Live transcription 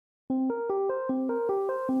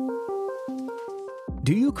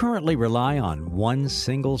Do you currently rely on one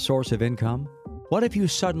single source of income? What if you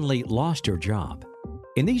suddenly lost your job?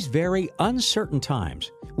 In these very uncertain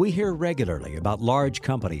times, we hear regularly about large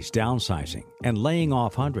companies downsizing and laying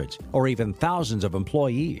off hundreds or even thousands of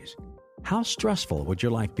employees. How stressful would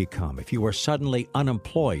your life become if you were suddenly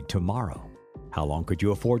unemployed tomorrow? How long could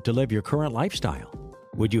you afford to live your current lifestyle?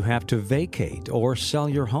 Would you have to vacate or sell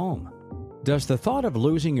your home? Does the thought of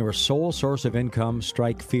losing your sole source of income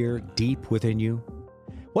strike fear deep within you?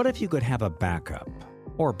 What if you could have a backup,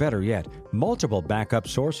 or better yet, multiple backup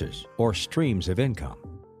sources or streams of income?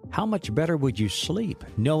 How much better would you sleep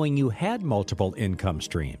knowing you had multiple income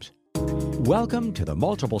streams? Welcome to the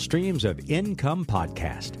Multiple Streams of Income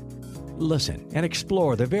podcast. Listen and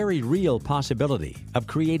explore the very real possibility of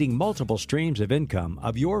creating multiple streams of income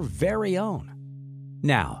of your very own.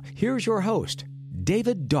 Now, here's your host,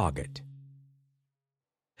 David Doggett.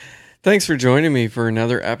 Thanks for joining me for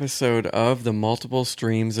another episode of the Multiple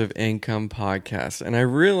Streams of Income podcast. And I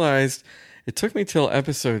realized it took me till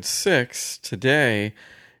episode 6 today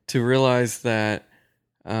to realize that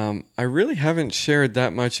I really haven't shared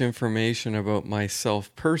that much information about myself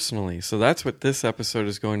personally. So that's what this episode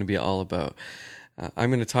is going to be all about. I'm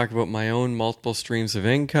going to talk about my own multiple streams of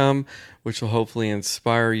income, which will hopefully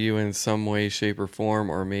inspire you in some way, shape, or form,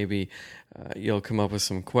 or maybe you'll come up with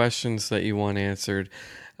some questions that you want answered.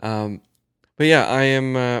 But yeah, I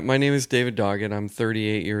am, my name is David Doggett. I'm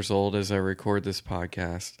 38 years old as I record this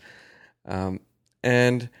podcast.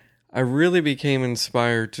 And I really became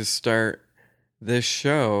inspired to start this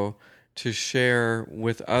show to share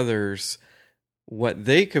with others what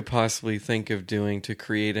they could possibly think of doing to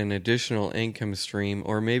create an additional income stream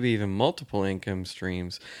or maybe even multiple income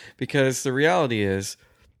streams. Because the reality is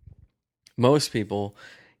most people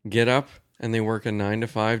get up and they work a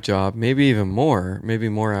 9-to-5 job, maybe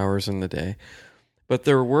more hours in the day, but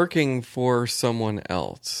they're working for someone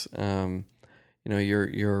else.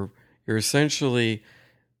 You're essentially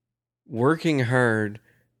working hard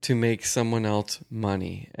to make someone else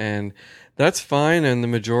money, and that's fine. And the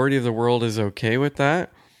majority of the world is okay with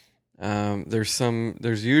that.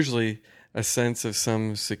 There's usually a sense of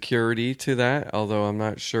some security to that, although I'm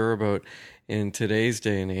not sure about in today's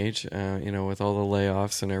day and age, with all the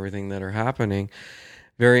layoffs and everything that are happening,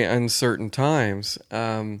 very uncertain times.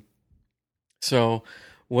 So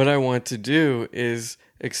what I want to do is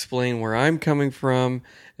explain where I'm coming from,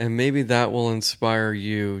 and maybe that will inspire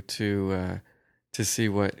you to see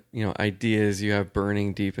what, ideas you have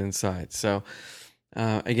burning deep inside. So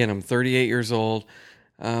again, I'm 38 years old.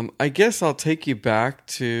 I guess I'll take you back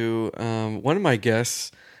to one of my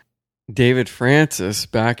guests, David Francis,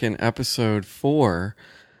 back in episode 4.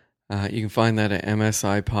 You can find that at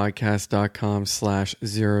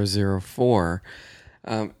msipodcast.com/004.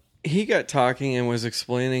 He got talking and was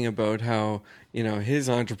explaining about how, his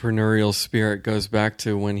entrepreneurial spirit goes back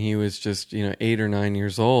to when he was just, 8 or 9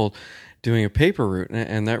 years old doing a paper route.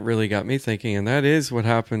 And that really got me thinking. And that is what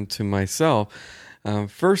happened to myself.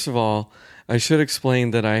 First of all, I should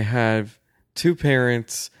explain that I have two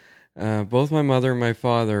parents, both my mother and my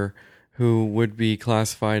father, who would be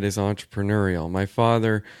classified as entrepreneurial. My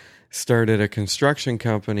father started a construction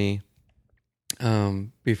company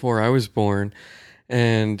before I was born,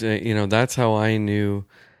 and that's how I knew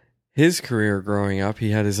his career growing up.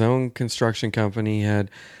 He had his own construction company. He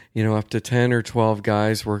had up to 10 or 12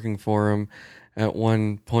 guys working for him at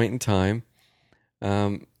one point in time.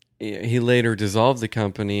 He later dissolved the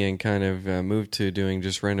company and kind of moved to doing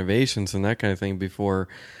just renovations and that kind of thing before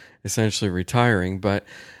essentially retiring. But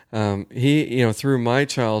he, through my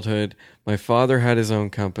childhood, my father had his own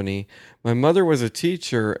company. My mother was a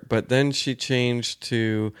teacher, but then she changed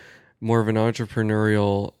to more of an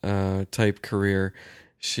entrepreneurial type career.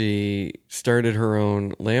 She started her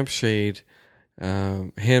own lampshade,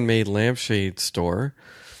 handmade lampshade store.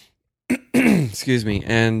 Excuse me.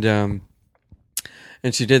 And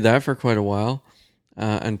she did that for quite a while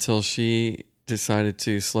until she decided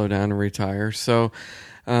to slow down and retire. So,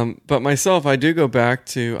 but myself, I do go back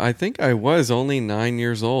to, I think I was only 9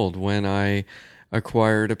 years old when I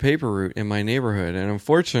acquired a paper route in my neighborhood. And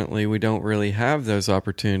unfortunately, we don't really have those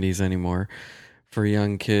opportunities anymore for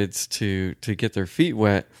young kids to get their feet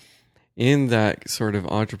wet in that sort of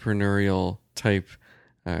entrepreneurial type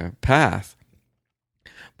path.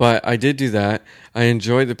 But I did do that. I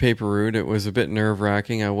enjoyed the paper route. It was a bit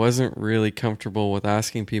nerve-wracking. I wasn't really comfortable with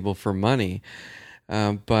asking people for money.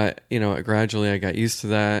 But, gradually I got used to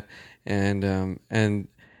that. And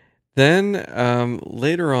then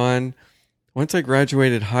later on, once I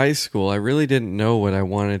graduated high school, I really didn't know what I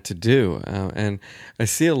wanted to do. And I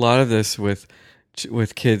see a lot of this with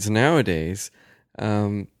with kids nowadays,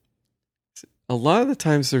 a lot of the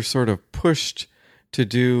times they're sort of pushed to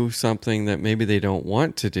do something that maybe they don't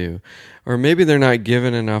want to do, or maybe they're not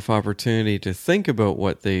given enough opportunity to think about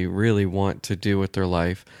what they really want to do with their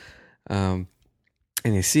life. And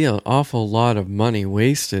you see an awful lot of money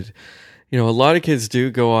wasted. A lot of kids do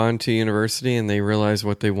go on to university and they realize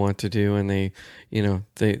what they want to do, and they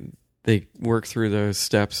work through those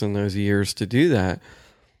steps and those years to do that.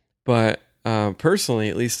 But personally,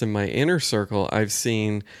 at least in my inner circle, I've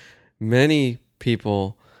seen many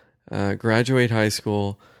people graduate high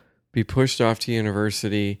school, be pushed off to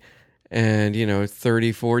university, and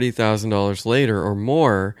 $30,000-$40,000 later or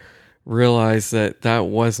more, realize that that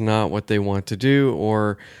was not what they want to do,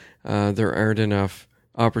 or there aren't enough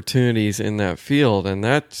opportunities in that field, and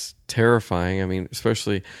that's terrifying. I mean,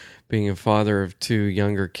 especially being a father of 2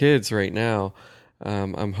 younger kids right now,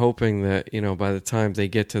 I'm hoping that by the time they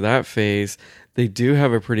get to that phase, they do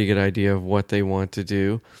have a pretty good idea of what they want to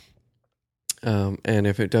do. And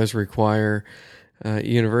if it does require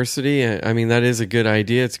university, I mean, that is a good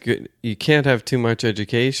idea. It's good. You can't have too much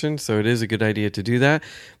education, so it is a good idea to do that.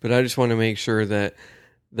 But I just want to make sure that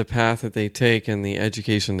the path that they take and the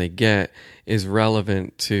education they get is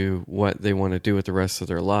relevant to what they want to do with the rest of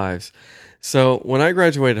their lives. So when I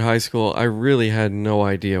graduated high school, I really had no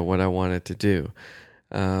idea what I wanted to do.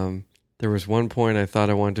 There was one point I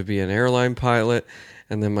thought I wanted to be an airline pilot,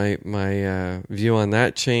 and then my view on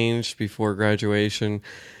that changed before graduation.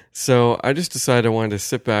 So I just decided I wanted to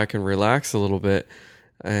sit back and relax a little bit.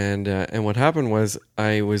 And what happened was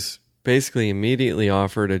I was basically immediately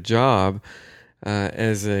offered a job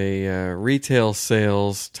as a retail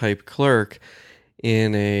sales type clerk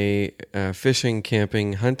in a fishing,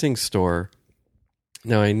 camping, hunting store.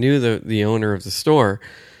 Now, I knew the owner of the store,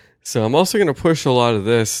 so I'm also going to push a lot of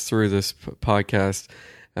this through this podcast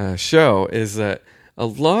show, is that a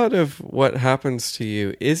lot of what happens to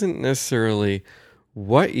you isn't necessarily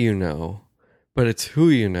what you know, but it's who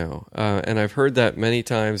you know. And I've heard that many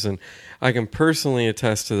times, and I can personally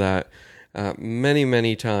attest to that many,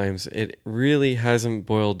 many times. It really hasn't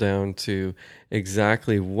boiled down to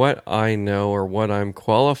exactly what I know or what I'm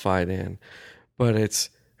qualified in, but it's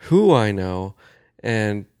who I know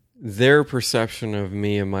and their perception of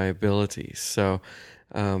me and my abilities. So,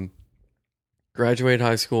 graduate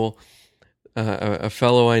high school, a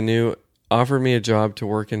fellow I knew offered me a job to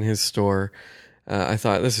work in his store. I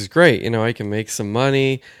thought, this is great. I can make some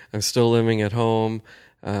money. I'm still living at home.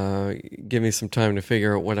 Give me some time to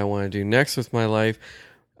figure out what I want to do next with my life.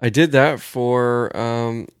 I did that for,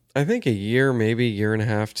 I think a year, maybe a year and a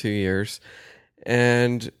half, 2 years.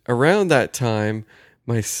 And around that time,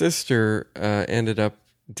 my sister ended up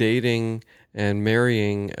dating and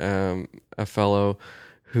marrying a fellow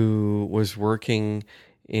who was working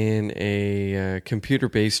in a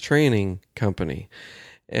computer-based training company.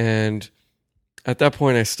 And at that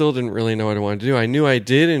point, I still didn't really know what I wanted to do. I knew I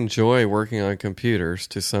did enjoy working on computers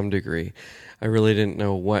to some degree. I really didn't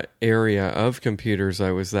know what area of computers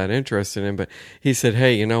I was that interested in. But he said,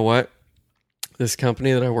 hey, you know what? This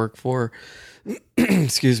company that I work for,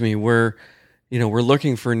 excuse me, we're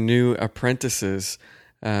looking for new apprentices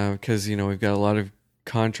because, we've got a lot of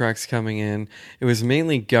contracts coming in. It was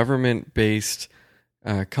mainly government-based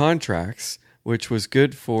contracts, which was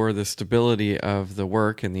good for the stability of the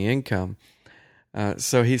work and the income.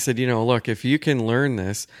 So he said, look, if you can learn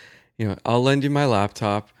this, I'll lend you my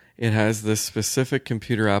laptop. It has this specific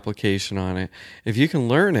computer application on it. If you can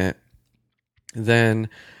learn it, then,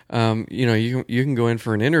 you can go in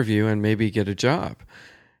for an interview and maybe get a job.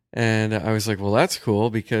 And I was like, well, that's cool,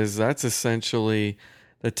 because that's essentially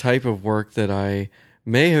the type of work that I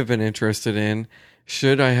may have been interested in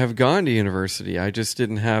should I have gone to university. I just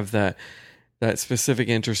didn't have that specific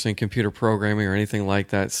interest in computer programming or anything like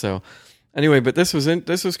that. So anyway, but this was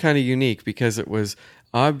kind of unique because it was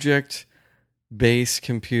object-based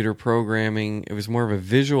computer programming. It was more of a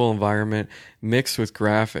visual environment mixed with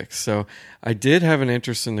graphics. So I did have an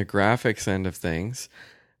interest in the graphics end of things.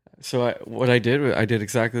 So I did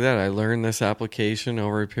exactly that. I learned this application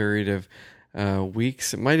over a period of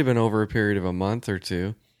weeks. It might have been over a period of a month or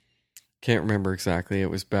two. Can't remember exactly.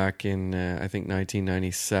 It was back in, I think,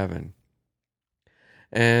 1997.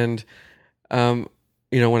 And, when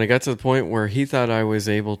I got to the point where he thought I was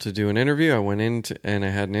able to do an interview, I went in and I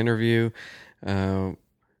had an interview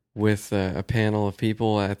with a panel of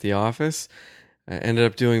people at the office. I ended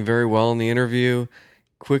up doing very well in the interview,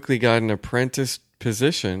 quickly got an apprentice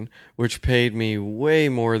position, which paid me way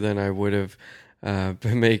more than I would have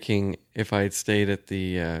been making if I had stayed at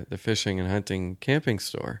the fishing and hunting camping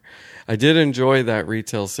store. I did enjoy that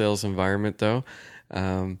retail sales environment, though.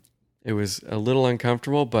 It was a little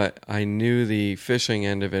uncomfortable, but I knew the fishing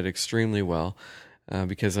end of it extremely well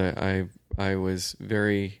because I was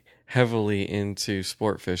very heavily into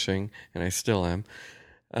sport fishing, and I still am.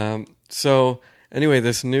 So anyway,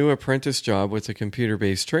 this new apprentice job with a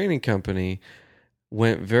computer-based training company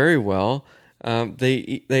went very well.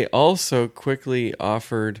 They also quickly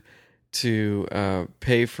offered to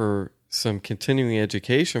pay for some continuing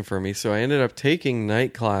education for me, so I ended up taking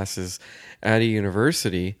night classes at a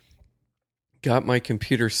university, got my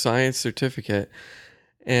computer science certificate,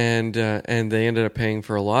 and they ended up paying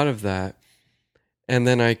for a lot of that. And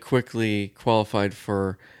then I quickly qualified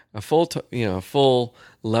for a full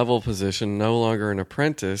level position, no longer an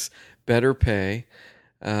apprentice, better pay,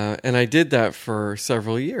 and I did that for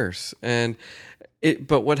several years.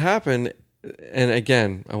 But what happened? And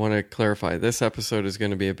again, I want to clarify: this episode is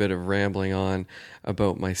going to be a bit of rambling on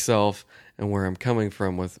about myself and where I'm coming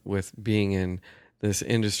from with being in this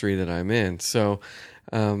industry that I'm in. So,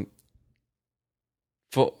 I'm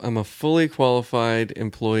a fully qualified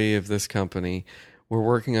employee of this company. We're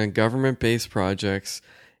working on government-based projects.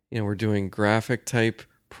 We're doing graphic type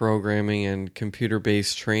programming and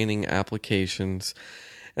computer-based training applications.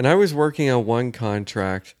 And I was working on one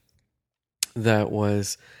contract that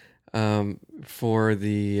was for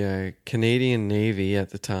the Canadian Navy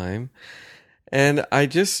at the time. And I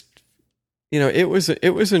just, it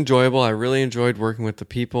was enjoyable. I really enjoyed working with the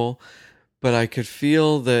people, but I could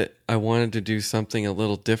feel that I wanted to do something a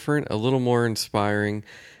little different, a little more inspiring.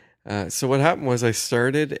 So what happened was I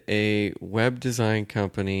started a web design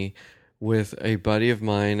company with a buddy of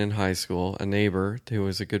mine in high school, a neighbor who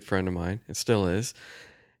was a good friend of mine, and still is.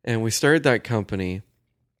 And we started that company,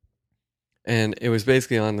 and it was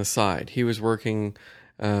basically on the side. He was working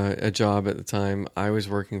a job at the time. I was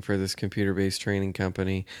working for this computer-based training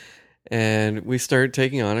company, and we started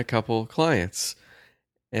taking on a couple clients.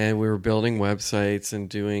 And we were building websites and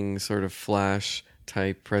doing sort of flash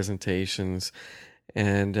type presentations.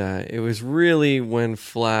 And it was really when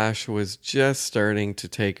Flash was just starting to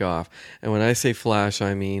take off. And when I say Flash,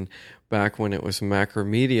 I mean back when it was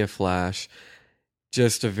Macromedia Flash,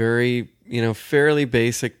 just a very, fairly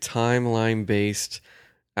basic timeline-based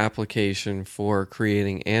application for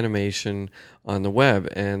creating animation on the web.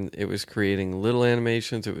 And it was creating little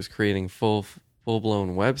animations. It was creating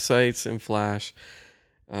full-blown websites in Flash.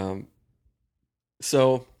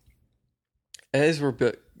 So as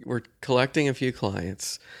we're collecting a few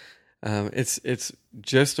clients, it's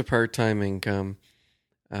just a part-time income.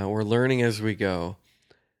 We're learning as we go.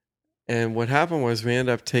 And what happened was we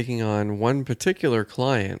ended up taking on one particular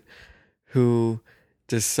client who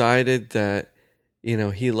decided that,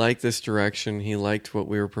 he liked this direction. He liked what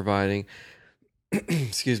we were providing.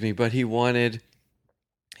 Excuse me. But he wanted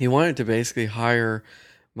to basically hire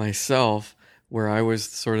myself, where I was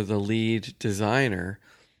sort of the lead designer.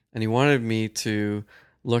 And he wanted me to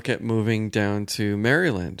look at moving down to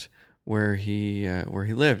Maryland, where he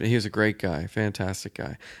lived. And he was a great guy, fantastic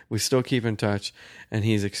guy. We still keep in touch, and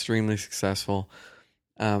he's extremely successful.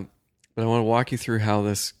 But I want to walk you through how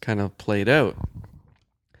this kind of played out.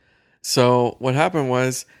 So what happened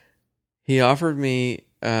was he offered me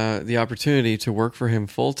the opportunity to work for him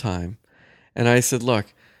full time, and I said, "Look."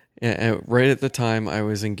 Right at the time, I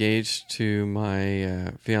was engaged to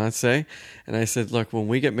my fiance, and I said, "Look, when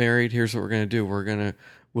we get married, here's what we're going to do.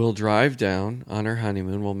 We'll drive down on our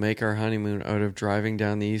honeymoon. We'll make our honeymoon out of driving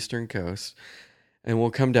down the eastern coast, and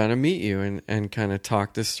we'll come down and meet you and kind of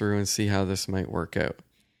talk this through and see how this might work out.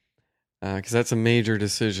 Because that's a major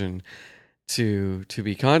decision to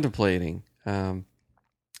be contemplating."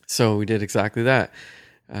 So we did exactly that.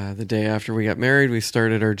 The day after we got married, we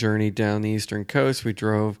started our journey down the eastern coast. We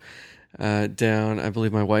drove down. I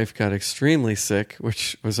believe my wife got extremely sick,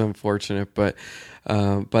 which was unfortunate. But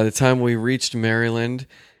by the time we reached Maryland,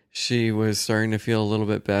 she was starting to feel a little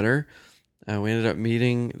bit better. We ended up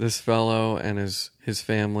meeting this fellow and his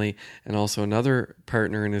family, and also another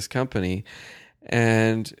partner in his company.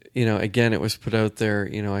 And, again, it was put out there,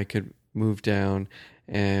 I could move down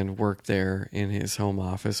and work there in his home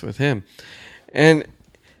office with him. And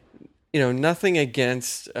nothing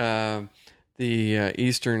against the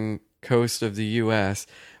eastern coast of the U.S.,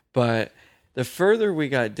 but the further we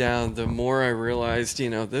got down, the more I realized,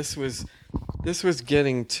 this was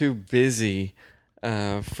getting too busy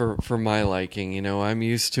for my liking. I'm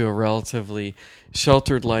used to a relatively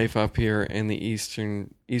sheltered life up here in the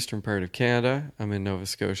eastern part of Canada. I'm in Nova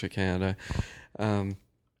Scotia, Canada.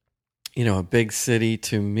 A big city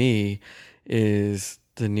to me is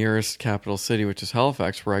the nearest capital city, which is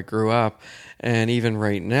Halifax, where I grew up. And even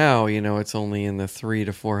right now, it's only in the 300,000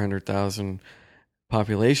 to 400,000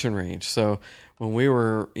 population range. So when we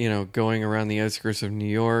were, going around the outskirts of New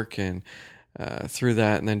York and through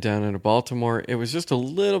that and then down into Baltimore, it was just a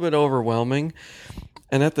little bit overwhelming.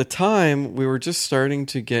 And at the time, we were just starting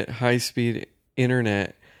to get high-speed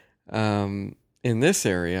internet in this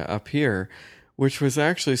area up here, which was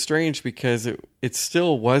actually strange because it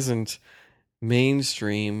still wasn't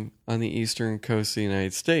mainstream on the eastern coast of the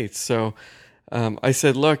United States. So I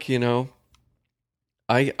said, look,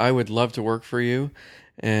 I would love to work for you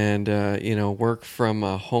and, work from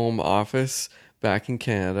a home office back in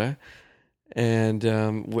Canada. And,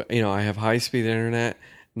 I have high-speed internet,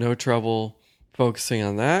 no trouble focusing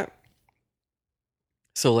on that.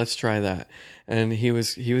 So let's try that. And he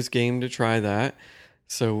was game to try that.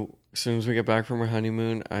 So as soon as we got back from our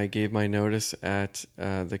honeymoon, I gave my notice at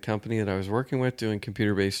the company that I was working with doing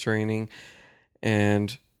computer-based training,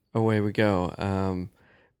 and away we go.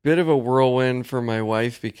 Bit of a whirlwind for my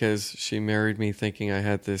wife because she married me thinking I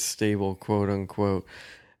had this stable, quote-unquote,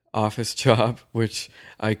 office job, which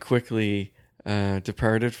I quickly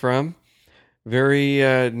departed from. Very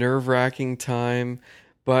nerve-wracking time,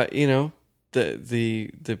 but the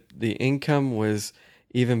income was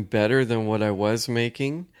even better than what I was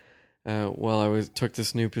making while I took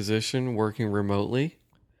this new position working remotely.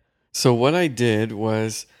 So what I did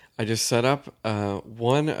was I just set up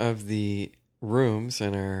one of the rooms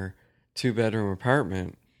in our 2-bedroom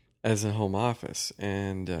apartment as a home office,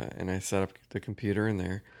 and I set up the computer in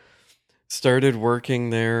there. Started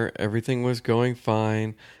working there. Everything was going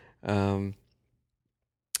fine.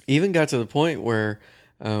 Even got to the point where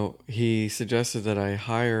he suggested that I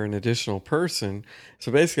hire an additional person.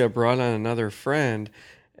 So basically, I brought on another friend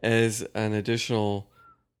as an additional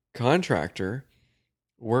contractor,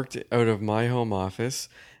 worked out of my home office,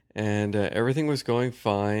 and everything was going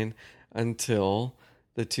fine until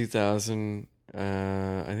the 2000,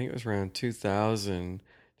 I think it was around 2000,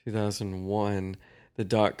 2001, the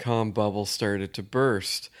dot-com bubble started to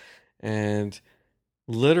burst. And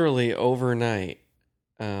literally overnight,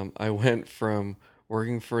 I went from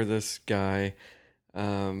working for this guy,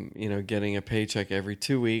 getting a paycheck every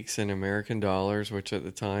 2 weeks in American dollars, which at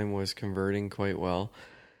the time was converting quite well.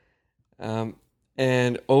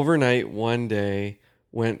 And overnight, one day,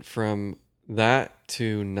 went from that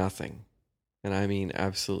to nothing. And I mean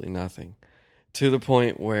absolutely nothing. To the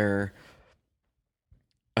point where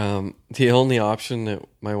the only option that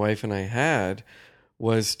my wife and I had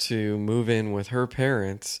was to move in with her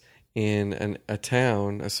parents in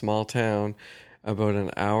a small town, about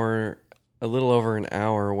a little over an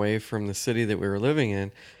hour away from the city that we were living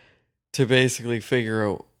in, to basically figure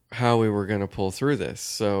out how we were going to pull through this.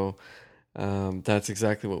 So that's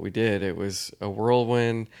exactly what we did. It was a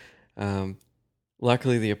whirlwind.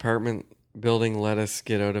 Luckily, the apartment building let us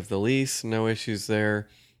get out of the lease. No issues there.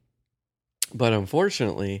 But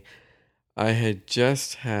unfortunately, we had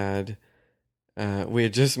just made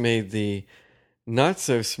the not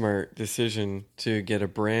so smart decision to get a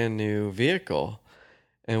brand new vehicle,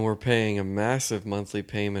 and we're paying a massive monthly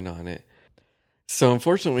payment on it. So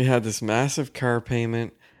unfortunately, we had this massive car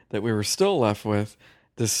payment that we were still left with,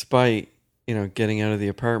 despite getting out of the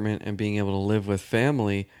apartment and being able to live with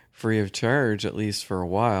family free of charge, at least for a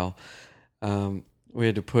while. We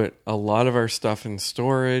had to put a lot of our stuff in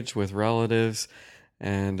storage with relatives.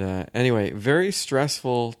 And anyway, very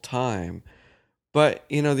stressful time. But,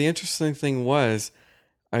 the interesting thing was,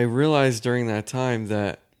 I realized during that time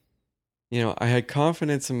that, I had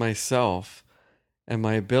confidence in myself and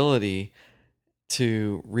my ability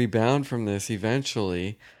to rebound from this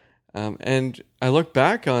eventually. And I look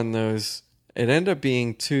back on those, it ended up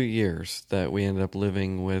being 2 years that we ended up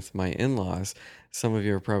living with my in-laws. Some of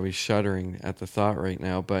you are probably shuddering at the thought right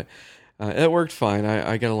now, but it worked fine.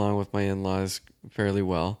 I get along with my in-laws fairly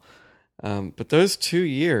well. But those 2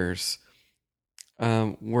 years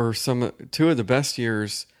were two of the best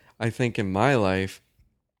years, I think, in my life.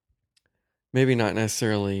 Maybe not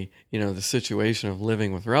necessarily, the situation of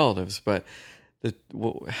living with relatives, but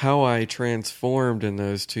how I transformed in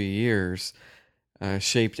those 2 years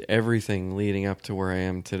shaped everything leading up to where I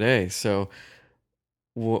am today. So,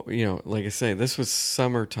 like I say, this was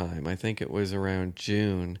summertime. I think it was around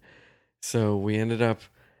June. So we ended up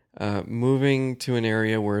moving to an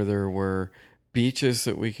area where there were beaches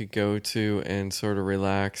that we could go to and sort of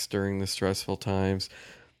relax during the stressful times.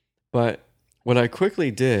 But what I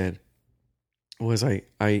quickly did was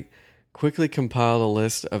I quickly compiled a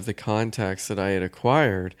list of the contacts that I had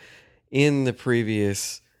acquired in the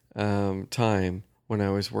previous time when I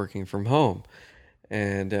was working from home.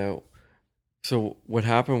 And so what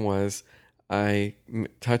happened was I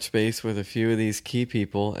touched base with a few of these key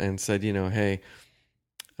people and said, hey,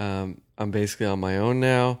 I'm I'm basically on my own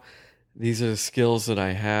now. These are the skills that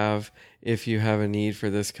I have. If you have a need for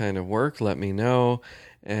this kind of work, let me know,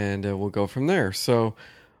 and we'll go from there. So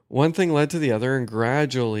one thing led to the other, and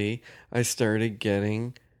gradually I started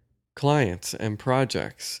getting clients and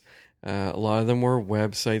projects. A lot of them were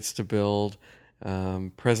websites to build,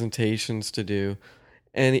 presentations to do,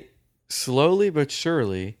 and slowly but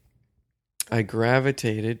surely, I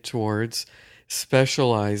gravitated towards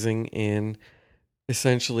specializing in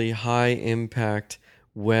essentially high impact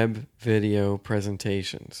web video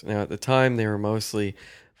presentations. Now, at the time, they were mostly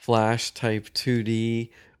Flash type 2D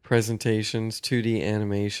presentations, 2D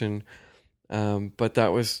animation, but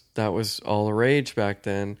that was all the rage back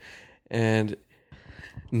then. And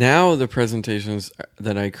now the presentations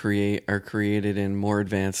that I create are created in more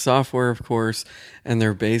advanced software, of course, and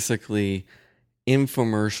they're basically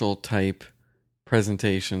infomercial type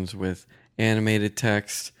presentations with animated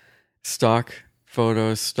text, stock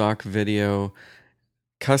photos, stock video,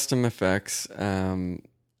 custom effects, and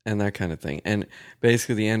that kind of thing. And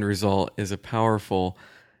basically the end result is a powerful,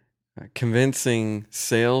 convincing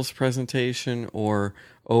sales presentation or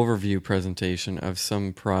overview presentation of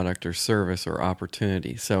some product or service or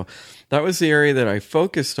opportunity. So that was the area that I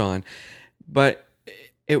focused on, but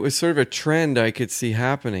it was sort of a trend I could see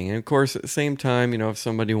happening. And of course, at the same time, if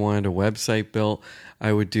somebody wanted a website built,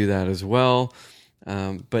 I would do that as well.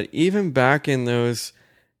 But even back in those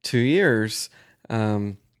 2 years,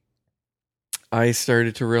 I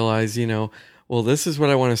started to realize, well, this is what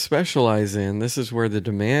I want to specialize in. This is where the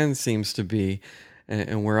demand seems to be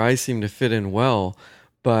and where I seem to fit in well.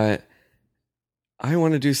 But I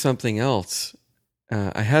want to do something else.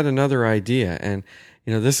 I had another idea. And,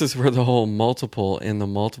 this is where the whole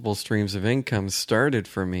multiple streams of income started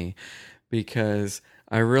for me, because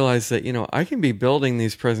I realized that, I can be building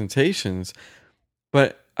these presentations,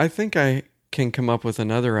 but I think I can come up with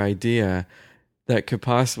another idea that could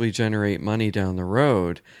possibly generate money down the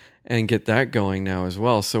road and get that going now as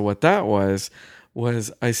well. So what that was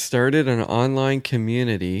I started an online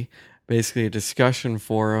community, basically a discussion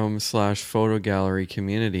forum / photo gallery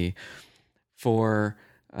community for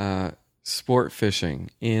sport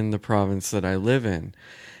fishing in the province that I live in.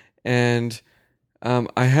 And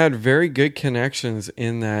I had very good connections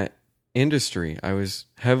in that industry. I was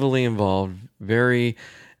heavily involved, very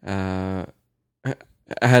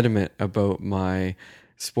adamant about my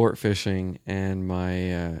sport fishing and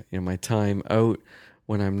my my time out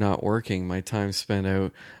when I'm not working, my time spent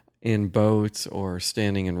out in boats or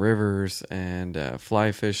standing in rivers and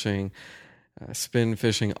fly fishing, spin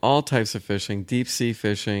fishing, all types of fishing, deep sea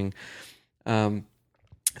fishing.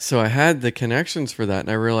 So I had the connections for that, and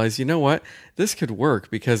I realized, what, this could work,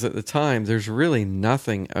 because at the time there's really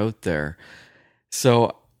nothing out there.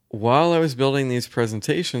 So while I was building these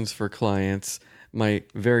presentations for clients, my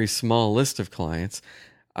very small list of clients,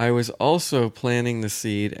 I was also planting the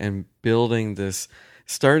seed and starting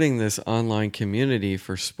this online community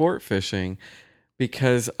for sport fishing,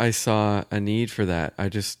 because I saw a need for that. I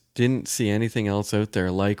just didn't see anything else out there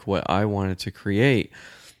like what I wanted to create.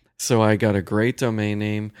 So I got a great domain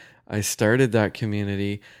name. I started that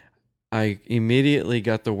community. I immediately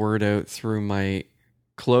got the word out through my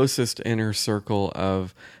closest inner circle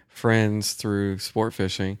of friends through sport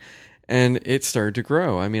fishing, and it started to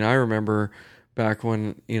grow. I mean, I remember back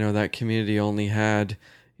when, that community only had,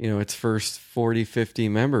 its first 40, 50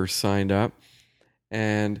 members signed up.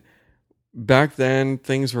 And back then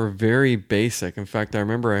things were very basic. In fact, I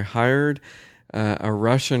remember I hired a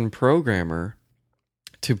Russian programmer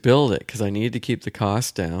to build it because I needed to keep the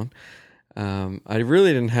cost down. I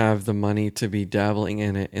really didn't have the money to be dabbling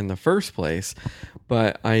in it in the first place,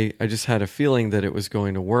 but I just had a feeling that it was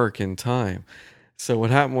going to work in time. So what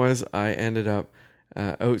happened was I ended up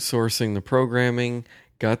outsourcing the programming,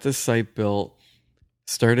 got this site built,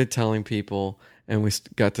 started telling people, and we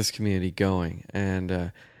got this community going.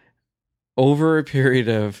 And over a period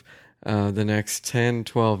of the next 10,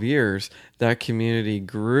 12 years, that community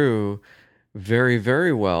grew very,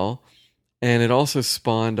 very well. And it also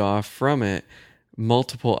spawned off from it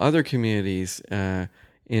multiple other communities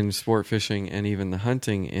in sport fishing and even the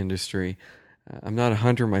hunting industry. I'm not a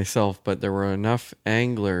hunter myself, but there were enough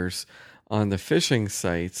anglers on the fishing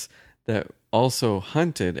sites that also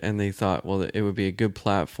hunted, and they thought, well, it would be a good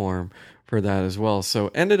platform for that as well.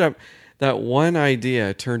 So ended up that one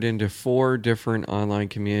idea turned into 4 different online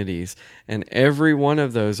communities, and every one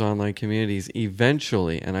of those online communities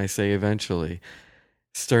eventually, and I say eventually,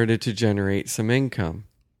 started to generate some income.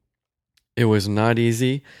 It was not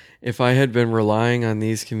easy. If I had been relying on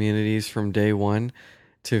these communities from day one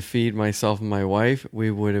to feed myself and my wife,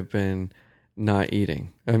 we would have been not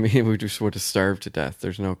eating. I mean, we just would have starved to death.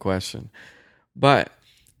 There's no question. But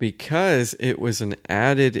because it was an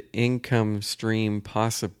added income stream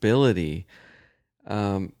possibility,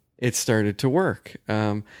 it started to work.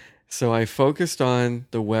 So I focused on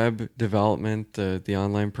the web development, the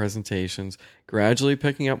online presentations, gradually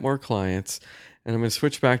picking up more clients. And I'm going to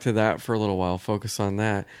switch back to that for a little while, focus on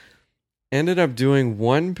that. Ended up doing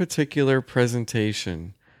one particular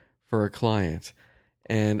presentation for a client.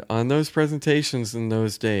 And on those presentations in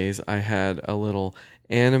those days, I had a little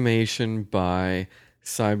animation by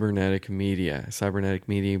Cybernetic Media. Cybernetic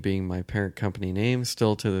Media being my parent company name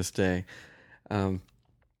still to this day. And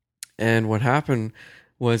what happened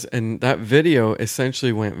was, and that video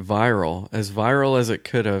essentially went viral as it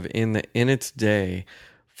could have in its day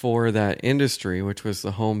for that industry, which was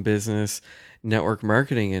the home business network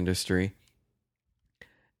marketing industry.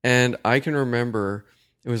 And I can remember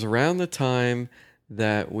it was around the time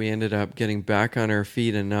that we ended up getting back on our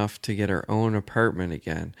feet enough to get our own apartment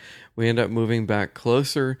again. We ended up moving back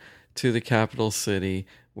closer to the capital city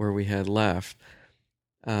where we had left.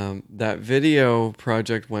 That video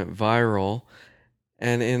project went viral,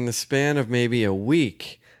 and in the span of maybe a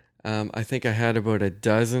week, I think I had about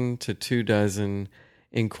 12 to 24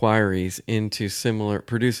 inquiries into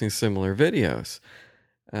producing similar videos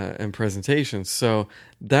and presentations. So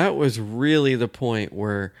that was really the point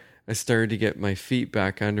where I started to get my feet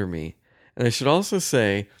back under me. And I should also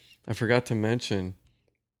say, I forgot to mention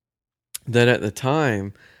that at the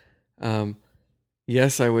time,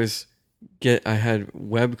 yes, I had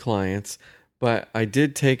web clients, but I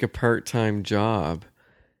did take a part-time job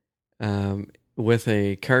with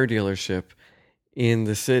a car dealership in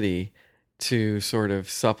the city to sort of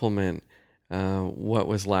supplement what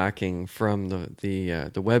was lacking from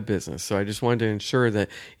the web business. So I just wanted to ensure that,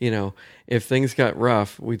 if things got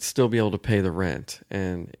rough, we'd still be able to pay the rent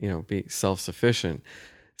and, be self-sufficient.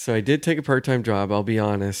 So I did take a part-time job. I'll be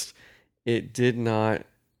honest. It did not,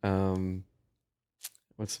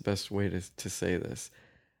 what's the best way to say this?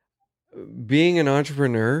 Being an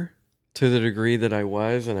entrepreneur to the degree that I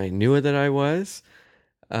was, and I knew that I was,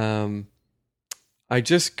 I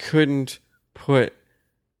just couldn't put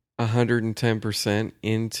 110%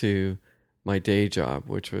 into my day job,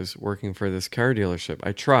 which was working for this car dealership.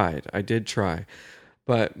 I did try,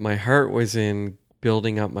 but my heart was in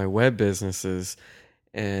building up my web businesses.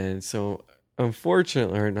 And so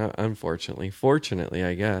fortunately,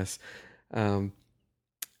 I guess,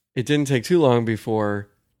 it didn't take too long before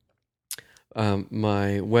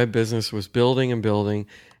my web business was building and building,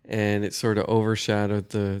 and it sort of overshadowed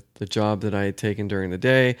the job that I had taken during the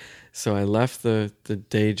day. So I left the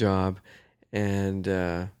day job and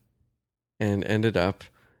ended up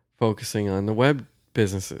focusing on the web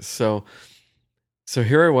businesses. So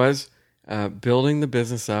here I was, building the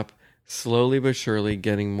business up, slowly but surely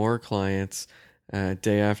getting more clients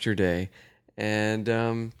day after day.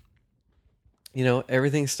 And,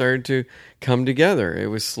 everything started to come together. It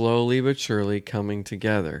was slowly but surely coming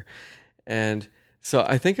together. And so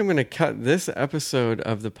I think I'm going to cut this episode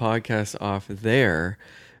of the podcast off there,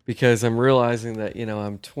 because I'm realizing that,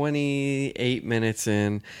 I'm 28 minutes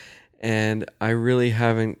in and I really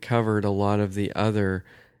haven't covered a lot of the other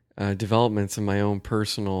developments in my own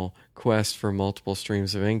personal quest for multiple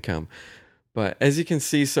streams of income. But as you can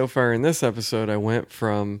see so far in this episode, I went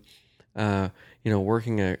from,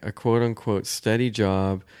 working a quote unquote steady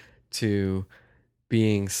job to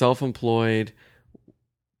being self-employed,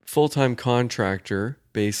 full-time contractor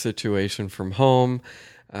based situation from home,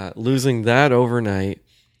 losing that overnight,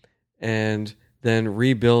 and then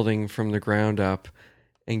rebuilding from the ground up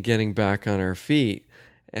and getting back on our feet.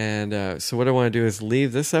 And so what I want to do is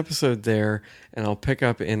leave this episode there, and I'll pick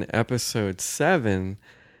up in episode 7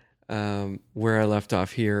 where I left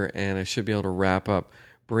off here, and I should be able to wrap up,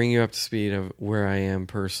 bring you up to speed of where I am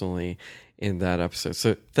personally in that episode.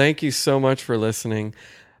 So thank you so much for listening.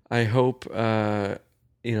 I hope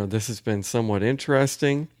this has been somewhat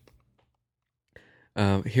interesting.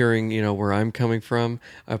 Hearing, where I'm coming from.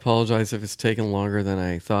 I apologize if it's taken longer than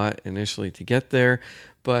I thought initially to get there.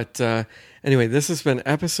 But anyway, this has been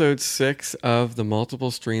episode 6 of the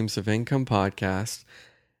Multiple Streams of Income podcast.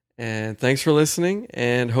 And thanks for listening,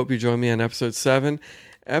 and hope you join me on episode 7.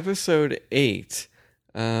 Episode 8,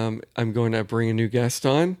 I'm going to bring a new guest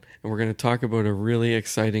on, and we're going to talk about a really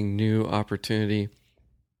exciting new opportunity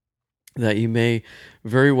that you may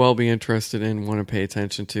very well be interested in, want to pay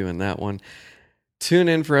attention to in that one. Tune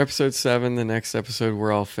in for episode 7, the next episode,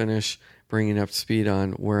 where I'll finish bringing up to speed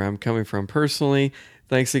on where I'm coming from personally.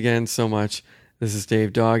 Thanks again so much. This is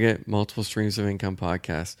Dave Doggett, Multiple Streams of Income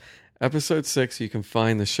podcast. Episode 6, you can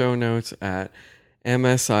find the show notes at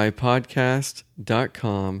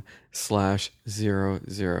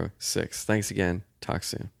msipodcast.com/006. Thanks again. Talk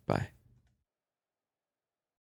soon.